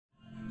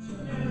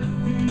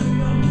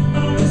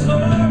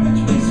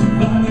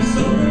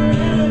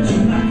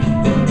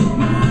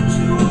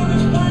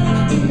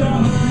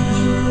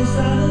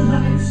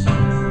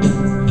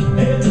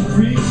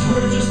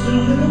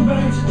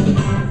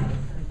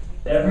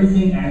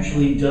everything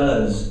actually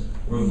does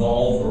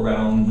revolve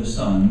around the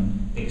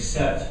sun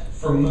except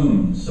for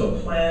moons. So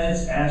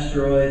planets,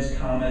 asteroids,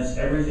 comets,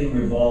 everything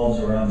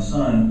revolves around the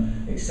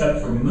sun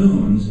except for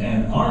moons.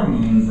 And our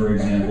moon, for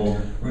example,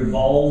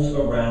 revolves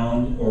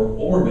around or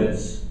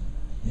orbits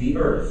the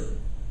Earth.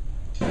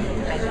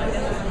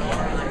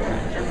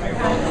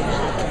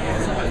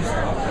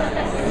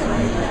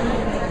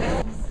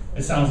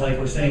 It sounds like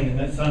we're saying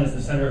that the sun is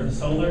the center of the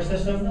solar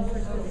system?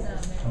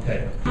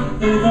 Okay.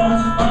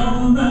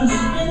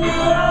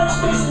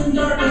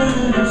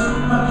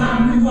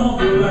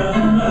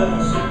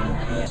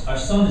 Our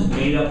sun is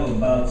made up of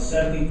about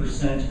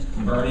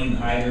 70% burning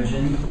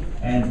hydrogen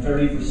and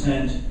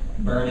 30%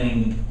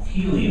 burning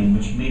helium,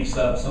 which makes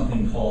up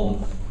something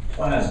called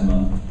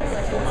plasma.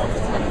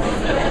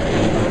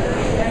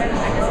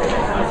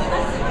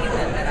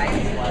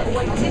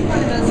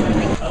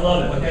 I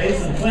love it. Okay,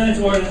 so the planets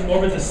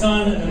orbit the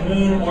sun and the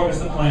moon orbits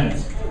the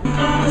planets.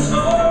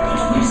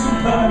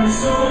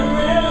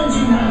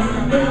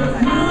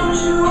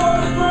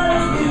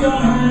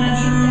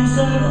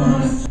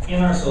 In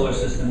our solar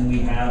system, we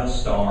have a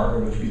star,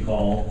 which we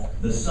call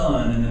the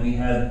sun, and then we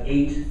have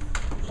 8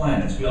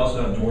 planets. We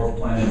also have dwarf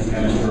planets,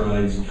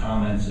 asteroids,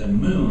 comets, and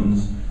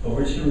moons, but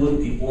we're just going to look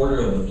at the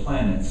order of the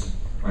planets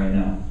right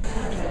now.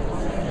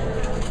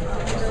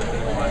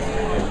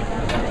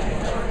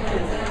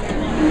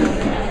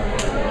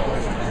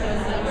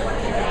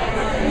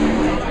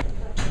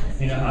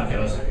 You know how it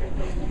goes.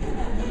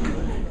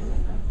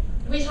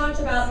 We talked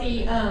about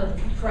the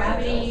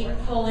gravity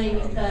pulling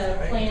the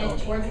planet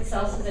towards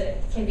itself so that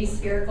it can be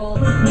spherical.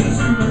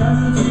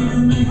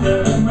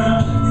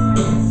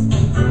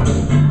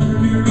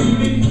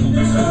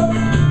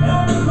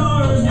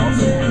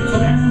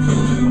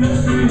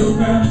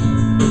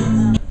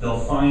 They'll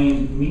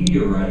find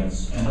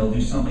meteorites and they'll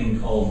do something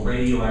called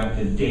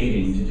radioactive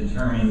dating to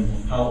determine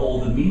how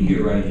old the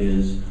meteorite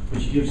is,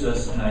 which gives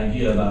us an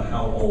idea about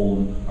how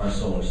old our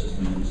solar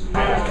system is.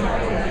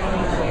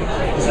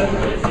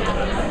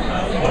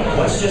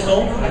 What's just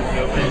old?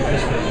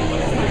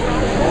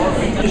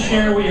 To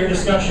share what your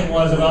discussion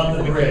was about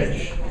the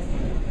bridge.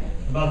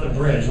 About the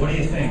bridge. What do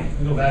you think?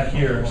 We go back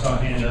here. I saw a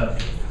hand up.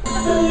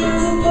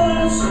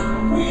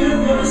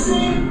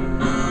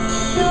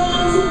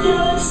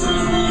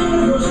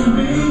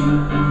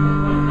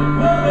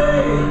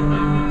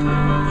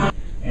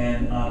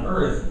 And on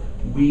Earth,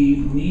 we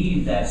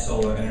need that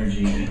solar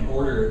energy in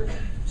order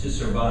to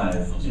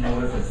survive, in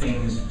order for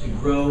things to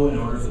grow, in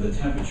order for the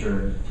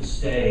temperature to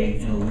stay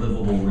in a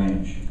livable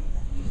range.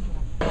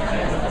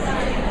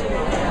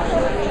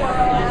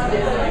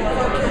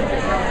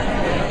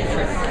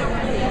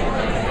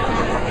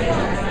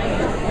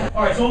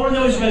 All right, so what were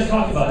those you guys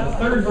talked about? The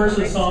third verse of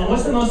the song.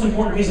 What's the most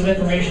important piece of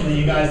information that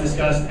you guys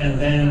discussed and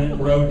then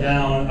wrote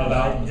down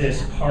about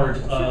this part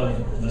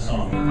of the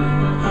song?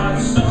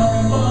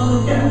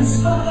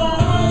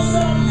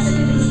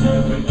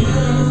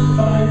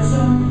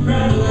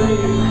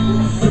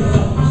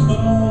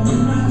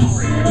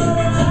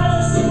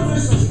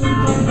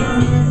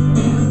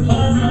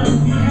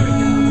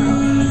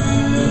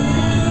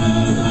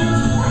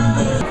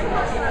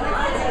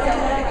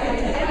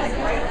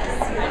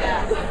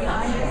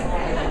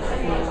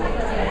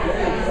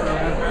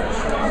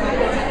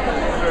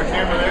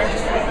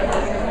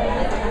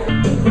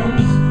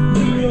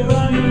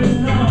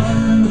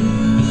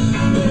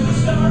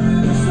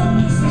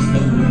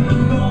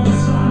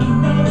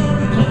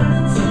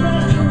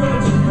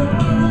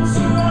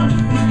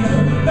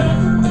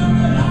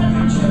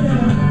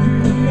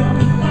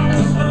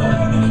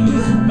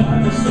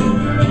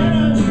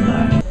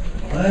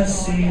 Let's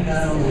see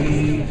how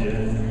we do.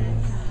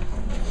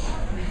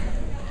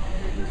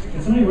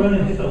 Can somebody run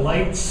and hit the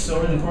lights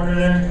over in the corner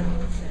there?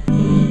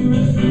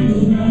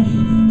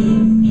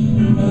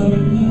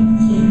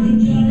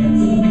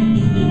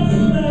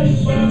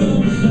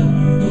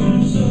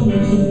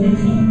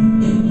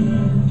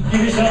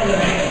 Give yourself a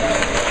hand.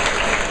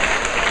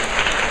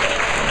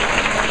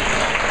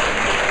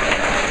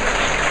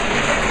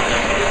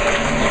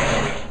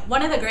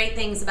 One of the great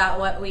things about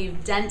what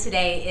we've done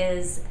today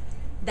is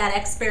that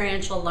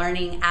experiential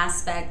learning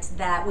aspect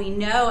that we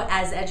know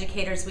as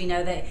educators. We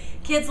know that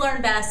kids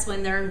learn best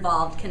when they're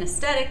involved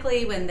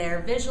kinesthetically, when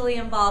they're visually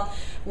involved,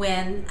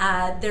 when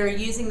they're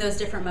using those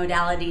different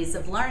modalities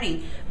of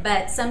learning.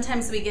 But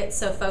sometimes we get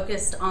so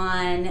focused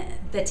on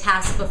the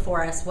task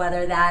before us,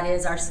 whether that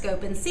is our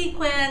scope and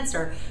sequence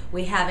or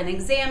we have an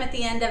exam at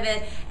the end of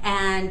it,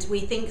 and we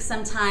think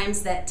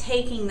sometimes that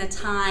taking the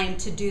time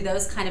to do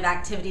those kind of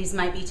activities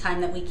might be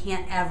time that we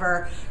can't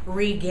ever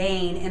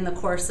regain in the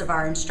course of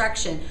our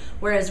instruction.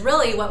 Whereas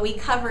really what we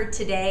covered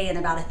today in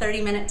about a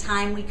 30-minute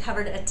time, we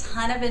covered a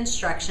ton of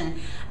instruction,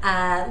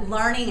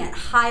 learning at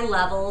high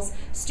levels.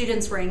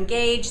 Students were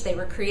engaged, they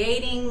were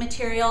creating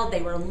material,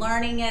 they were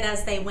learning it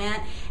as they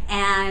went,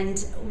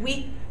 and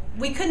we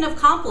we couldn't have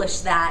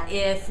accomplished that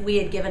if we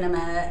had given them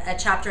a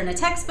chapter in a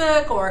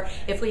textbook, or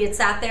if we had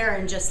sat there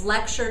and just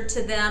lectured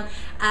to them.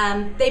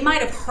 They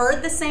might have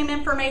heard the same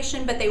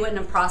information, but they wouldn't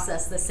have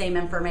processed the same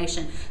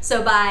information.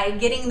 So by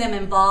getting them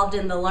involved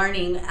in the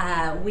learning,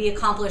 we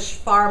accomplished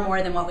far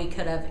more than what we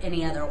could have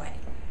any other way.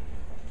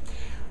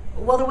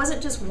 Well, there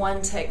wasn't just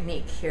one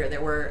technique here.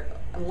 There were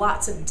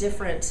lots of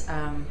different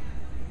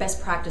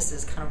best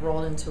practices kind of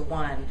rolled into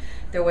one.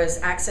 There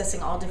was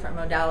accessing all different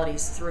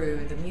modalities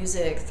through the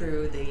music,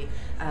 through the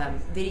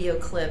video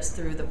clips,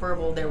 through the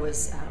verbal. There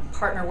was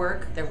partner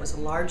work, there was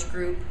large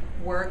group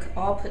work,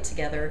 all put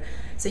together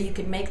so you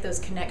could make those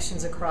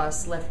connections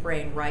across left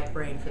brain, right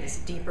brain for this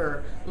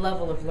deeper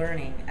level of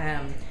learning.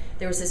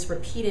 There was this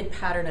repeated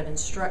pattern of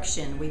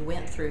instruction we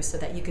went through so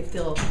that you could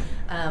feel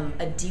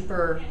a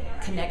deeper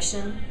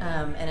connection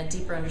and a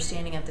deeper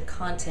understanding of the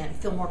content,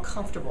 feel more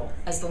comfortable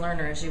as the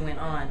learner as you went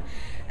on.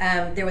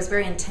 There was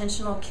very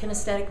intentional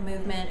kinesthetic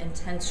movement,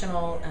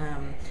 intentional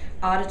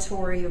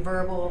auditory,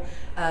 verbal,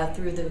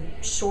 through the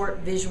short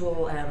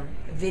visual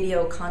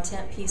video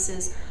content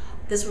pieces.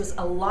 This was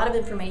a lot of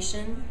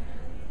information,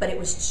 but it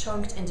was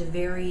chunked into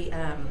very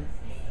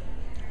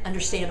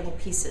understandable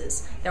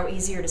pieces that were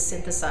easier to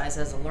synthesize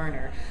as a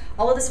learner.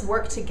 All of this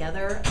worked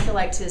together, I feel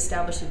like, to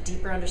establish a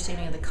deeper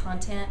understanding of the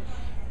content,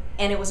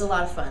 and it was a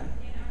lot of fun.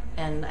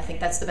 And I think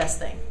that's the best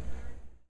thing.